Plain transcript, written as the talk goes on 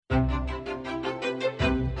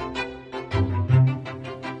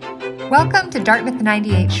Welcome to Dartmouth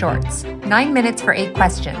 98 Shorts, 9 minutes for 8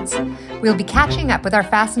 questions. We'll be catching up with our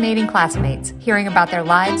fascinating classmates, hearing about their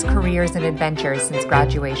lives, careers, and adventures since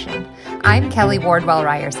graduation. I'm Kelly Wardwell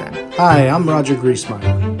Ryerson. Hi, I'm Roger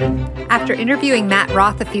Griesmeyer. After interviewing Matt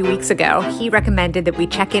Roth a few weeks ago, he recommended that we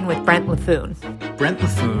check in with Brent Laffoon. Brent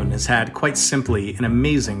Laffoon has had, quite simply, an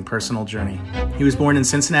amazing personal journey. He was born in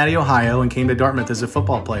Cincinnati, Ohio, and came to Dartmouth as a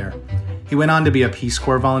football player. He went on to be a Peace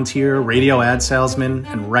Corps volunteer, radio ad salesman,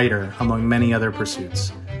 and writer, among many other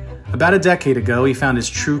pursuits. About a decade ago, he found his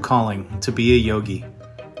true calling, to be a yogi.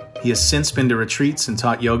 He has since been to retreats and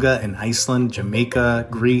taught yoga in Iceland, Jamaica,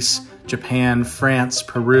 Greece, Japan, France,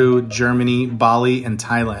 Peru, Germany, Bali, and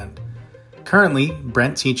Thailand. Currently,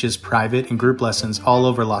 Brent teaches private and group lessons all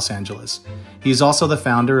over Los Angeles. He is also the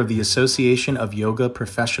founder of the Association of Yoga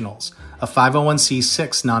Professionals, a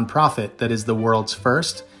 501c6 nonprofit that is the world's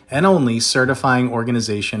first and only certifying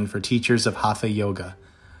organization for teachers of Hatha Yoga.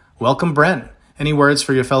 Welcome, Brent. Any words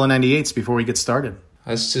for your fellow 98s before we get started?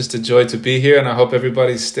 It's just a joy to be here, and I hope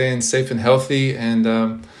everybody's staying safe and healthy and,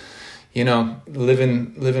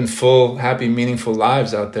 living full, happy, meaningful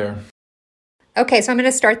lives out there. Okay, so I'm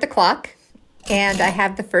going to start the clock, and I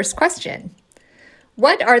have the first question.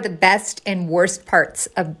 What are the best and worst parts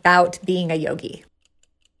about being a yogi?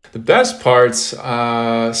 The best parts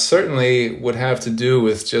certainly would have to do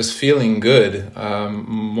with just feeling good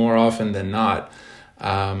more often than not.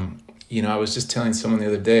 I was just telling someone the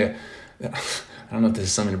other day, I don't know if this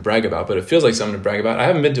is something to brag about, but it feels like something to brag about. I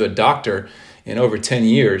haven't been to a doctor in over 10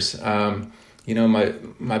 years. My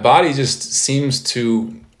body just seems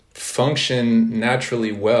to function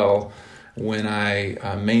naturally well when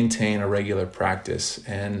I maintain a regular practice.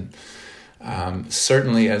 And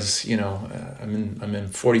certainly as, I'm in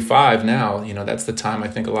 45 now, that's the time I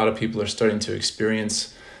think a lot of people are starting to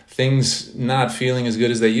experience things not feeling as good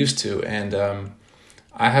as they used to. And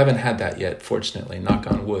I haven't had that yet, fortunately, knock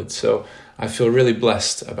on wood. So I feel really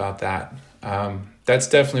blessed about that. That's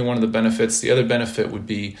definitely one of the benefits. The other benefit would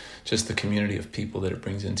be just the community of people that it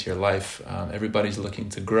brings into your life. Everybody's looking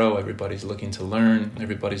to grow. Everybody's looking to learn.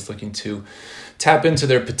 Everybody's looking to tap into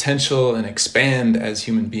their potential and expand as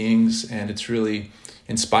human beings. And it's really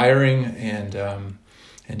inspiring and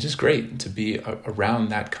just great to be around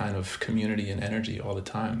that kind of community and energy all the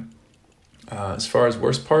time. As far as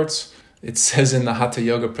worst parts, it says in the Hatha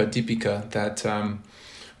Yoga Pradipika that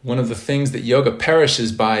one of the things that yoga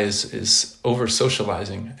perishes by is over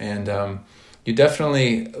socializing, and you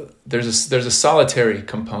definitely there's a solitary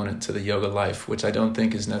component to the yoga life, which I don't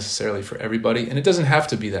think is necessarily for everybody, and it doesn't have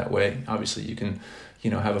to be that way. Obviously, you can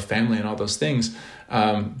have a family and all those things,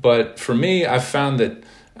 but for me, I've found that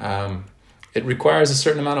it requires a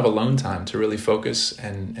certain amount of alone time to really focus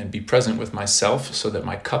and be present with myself, so that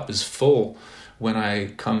my cup is full when I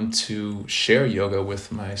come to share yoga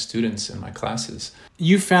with my students in my classes.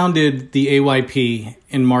 You founded the AYP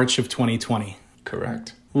in March of 2020.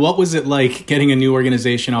 Correct. What was it like getting a new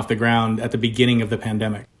organization off the ground at the beginning of the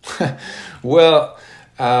pandemic? Well,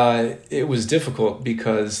 it was difficult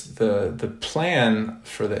because the plan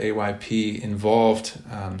for the AYP involved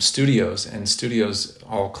studios, and studios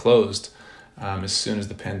all closed as soon as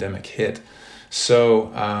the pandemic hit.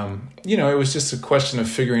 So, it was just a question of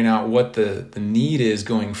figuring out what the need is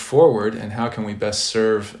going forward and how can we best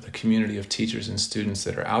serve the community of teachers and students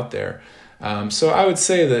that are out there. So I would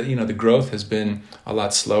say that, the growth has been a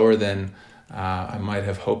lot slower than I might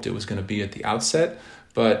have hoped it was going to be at the outset,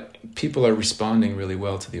 but people are responding really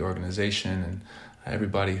well to the organization, and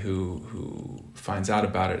everybody who finds out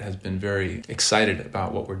about it has been very excited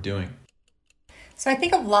about what we're doing. So I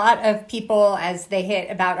think a lot of people, as they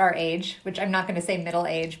hit about our age, which I'm not going to say middle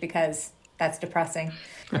age because that's depressing,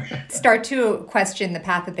 start to question the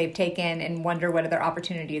path that they've taken and wonder what other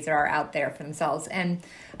opportunities there are out there for themselves. And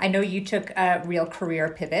I know you took a real career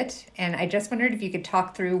pivot, and I just wondered if you could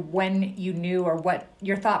talk through when you knew or what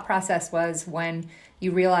your thought process was when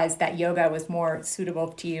you realized that yoga was more suitable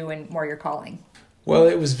to you and more your calling. Well,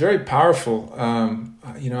 it was very powerful.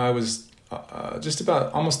 I was just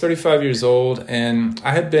about almost 35 years old, and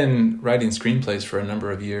I had been writing screenplays for a number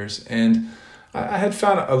of years, and I had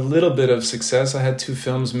found a little bit of success. I had 2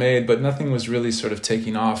 films made, but nothing was really sort of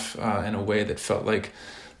taking off in a way that felt like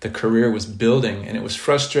the career was building, and it was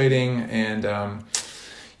frustrating. And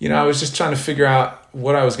I was just trying to figure out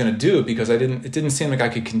what I was going to do, because it didn't seem like I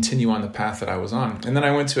could continue on the path that I was on. And then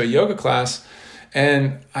I went to a yoga class,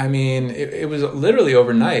 and I mean, it was literally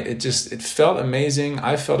overnight. It felt amazing.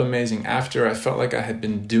 I felt amazing after. I felt like I had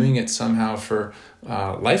been doing it somehow for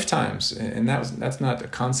lifetimes. And that's not a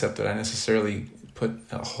concept that I necessarily put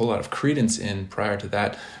a whole lot of credence in prior to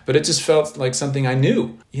that. But it just felt like something I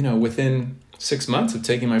knew. Within 6 months of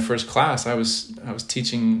taking my first class, I was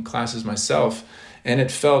teaching classes myself, and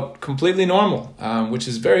it felt completely normal, which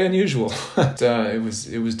is very unusual.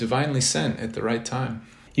 It was divinely sent at the right time.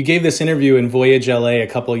 You gave this interview in Voyage LA a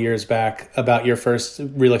couple of years back about your first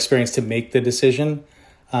real experience to make the decision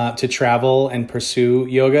to travel and pursue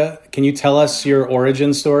yoga. Can you tell us your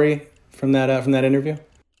origin story from that interview?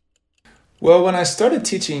 Well, when I started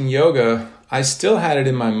teaching yoga, I still had it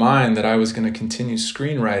in my mind that I was going to continue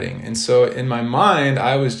screenwriting. And so in my mind,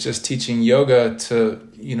 I was just teaching yoga to,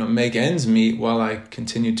 make ends meet while I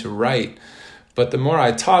continued to write. But the more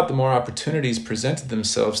I taught, the more opportunities presented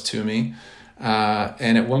themselves to me.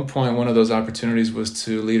 And at one point, one of those opportunities was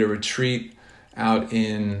to lead a retreat out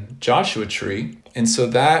in Joshua Tree. And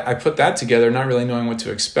so I put that together, not really knowing what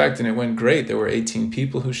to expect. And it went great. There were 18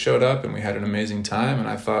 people who showed up, and we had an amazing time. And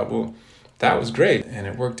I thought, well, that was great. And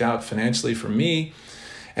it worked out financially for me.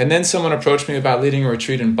 And then someone approached me about leading a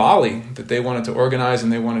retreat in Bali that they wanted to organize,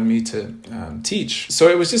 and they wanted me to teach. So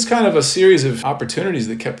it was just kind of a series of opportunities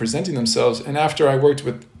that kept presenting themselves. And after I worked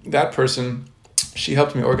with that person, she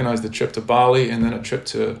helped me organize the trip to Bali and then a trip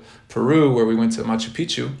to Peru, where we went to Machu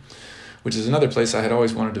Picchu, which is another place I had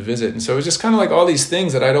always wanted to visit. And so it was just kind of like all these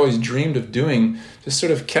things that I'd always dreamed of doing just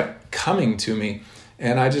sort of kept coming to me.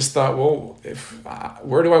 And I just thought, well,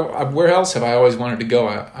 where else have I always wanted to go?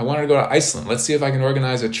 I wanted to go to Iceland. Let's see if I can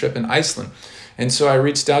organize a trip in Iceland. And so I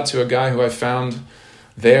reached out to a guy who I found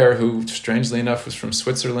there who, strangely enough, was from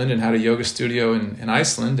Switzerland and had a yoga studio in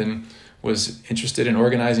Iceland and was interested in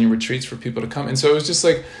organizing retreats for people to come. And so it was just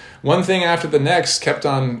like one thing after the next kept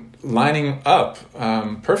on lining up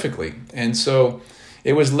perfectly. And so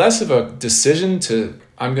it was less of a decision to,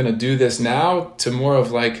 I'm going to do this now, to more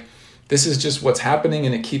of like, this is just what's happening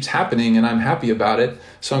and it keeps happening and I'm happy about it,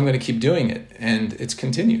 so I'm going to keep doing it. And it's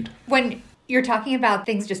continued. When you're talking about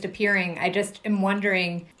things just appearing, I just am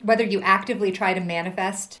wondering whether you actively try to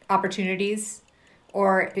manifest opportunities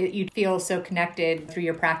or you feel so connected through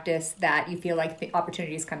your practice that you feel like the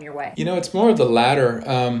opportunities come your way. It's more of the latter.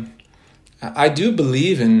 I do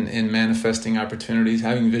believe in manifesting opportunities,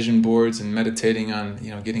 having vision boards and meditating on,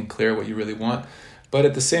 getting clear what you really want. But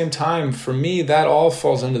at the same time, for me, that all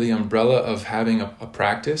falls under the umbrella of having a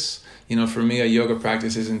practice. For me, a yoga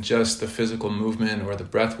practice isn't just the physical movement or the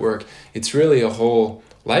breath work. It's really a whole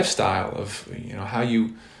lifestyle of, how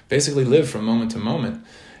you basically live from moment to moment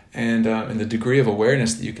and the degree of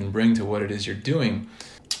awareness that you can bring to what it is you're doing.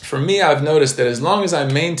 For me, I've noticed that as long as I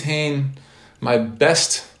maintain my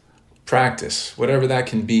best practice, whatever that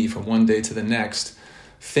can be from one day to the next,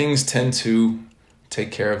 things tend to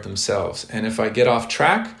take care of themselves. And if I get off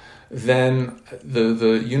track, then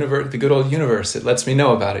the universe, the good old universe, it lets me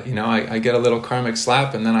know about it. I get a little karmic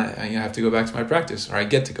slap, and then I have to go back to my practice, or I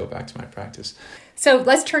get to go back to my practice. So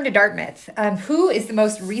let's turn to Dartmouth. Who is the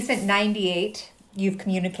most recent 98 you've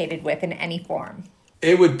communicated with in any form?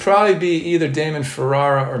 It would probably be either Damon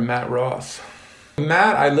Ferrara or Matt Roth.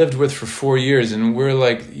 Matt, I lived with for 4 years, and we're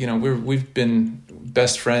like, we've been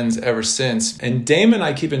best friends ever since. And Damon,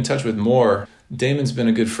 I keep in touch with more. Damon's been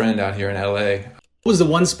a good friend out here in LA. What was the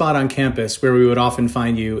one spot on campus where we would often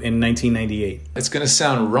find you in 1998? It's going to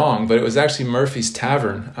sound wrong, but it was actually Murphy's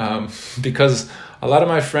Tavern because a lot of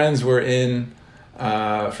my friends were in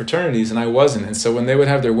fraternities and I wasn't. And so when they would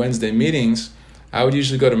have their Wednesday meetings, I would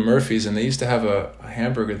usually go to Murphy's, and they used to have a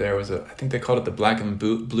hamburger there. I think they called it the Black and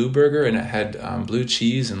Blue Burger, and it had blue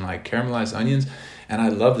cheese and like caramelized onions. And I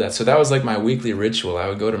loved that. So that was like my weekly ritual. I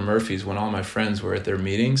would go to Murphy's when all my friends were at their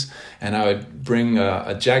meetings, and I would bring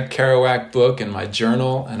a Jack Kerouac book and my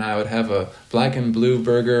journal, and I would have a Black and Blue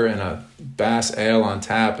Burger and a Bass Ale on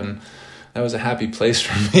tap. And that was a happy place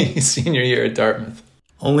for me senior year at Dartmouth.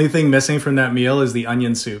 Only thing missing from that meal is the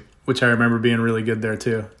onion soup, which I remember being really good there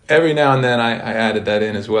too. Every now and then I added that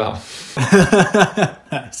in as well.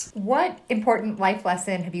 Nice. What important life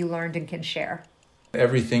lesson have you learned and can share?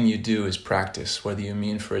 Everything you do is practice, whether you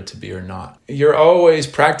mean for it to be or not. You're always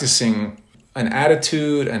practicing an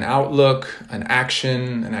attitude, an outlook, an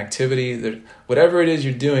action, an activity. Whatever it is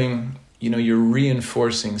you're doing, you're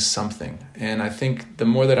reinforcing something. And I think the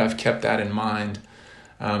more that I've kept that in mind,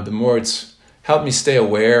 the more it's helped me stay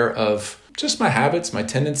aware of just my habits, my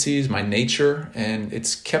tendencies, my nature. And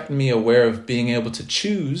it's kept me aware of being able to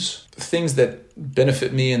choose things that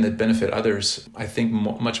benefit me and that benefit others, I think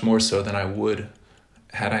much more so than I would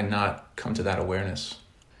had I not come to that awareness.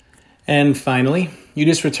 And finally, you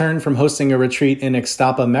just returned from hosting a retreat in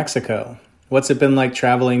Ixtapa, Mexico. What's it been like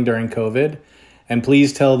traveling during COVID? And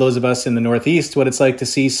please tell those of us in the Northeast what it's like to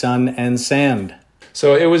see sun and sand.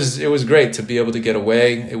 So it was great to be able to get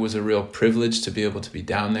away. It was a real privilege to be able to be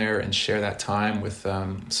down there and share that time with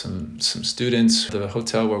some students. The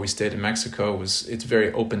hotel where we stayed in Mexico it's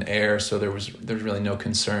very open air, so there's really no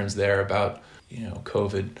concerns there about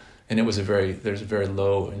COVID. And there's a very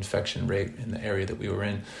low infection rate in the area that we were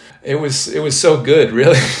in. It was so good,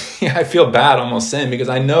 really. I feel bad almost saying, because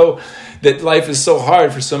I know that life is so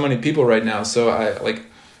hard for so many people right now. So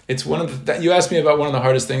it's you asked me about one of the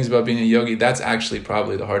hardest things about being a yogi. That's actually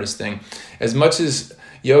probably the hardest thing. As much as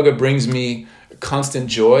yoga brings me constant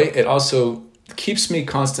joy, it also keeps me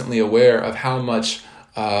constantly aware of how much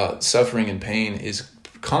suffering and pain is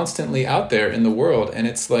constantly out there in the world. And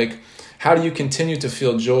it's like, how do you continue to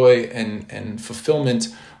feel joy and fulfillment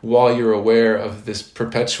while you're aware of this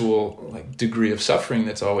perpetual degree of suffering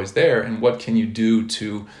that's always there? And what can you do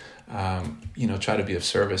to, try to be of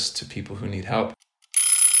service to people who need help?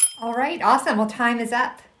 All right. Awesome. Well, time is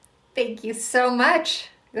up. Thank you so much.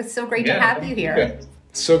 It was so great to have you here. Yeah.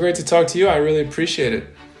 So great to talk to you. I really appreciate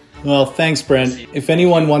it. Well, thanks, Brent. If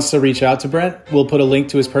anyone wants to reach out to Brent, we'll put a link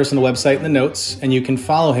to his personal website in the notes, and you can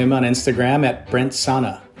follow him on Instagram at Brent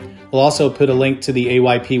Sana. We'll also put a link to the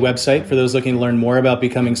AYP website for those looking to learn more about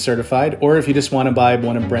becoming certified, or if you just want to buy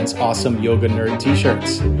one of Brent's awesome Yoga Nerd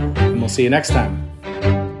t-shirts. And we'll see you next time.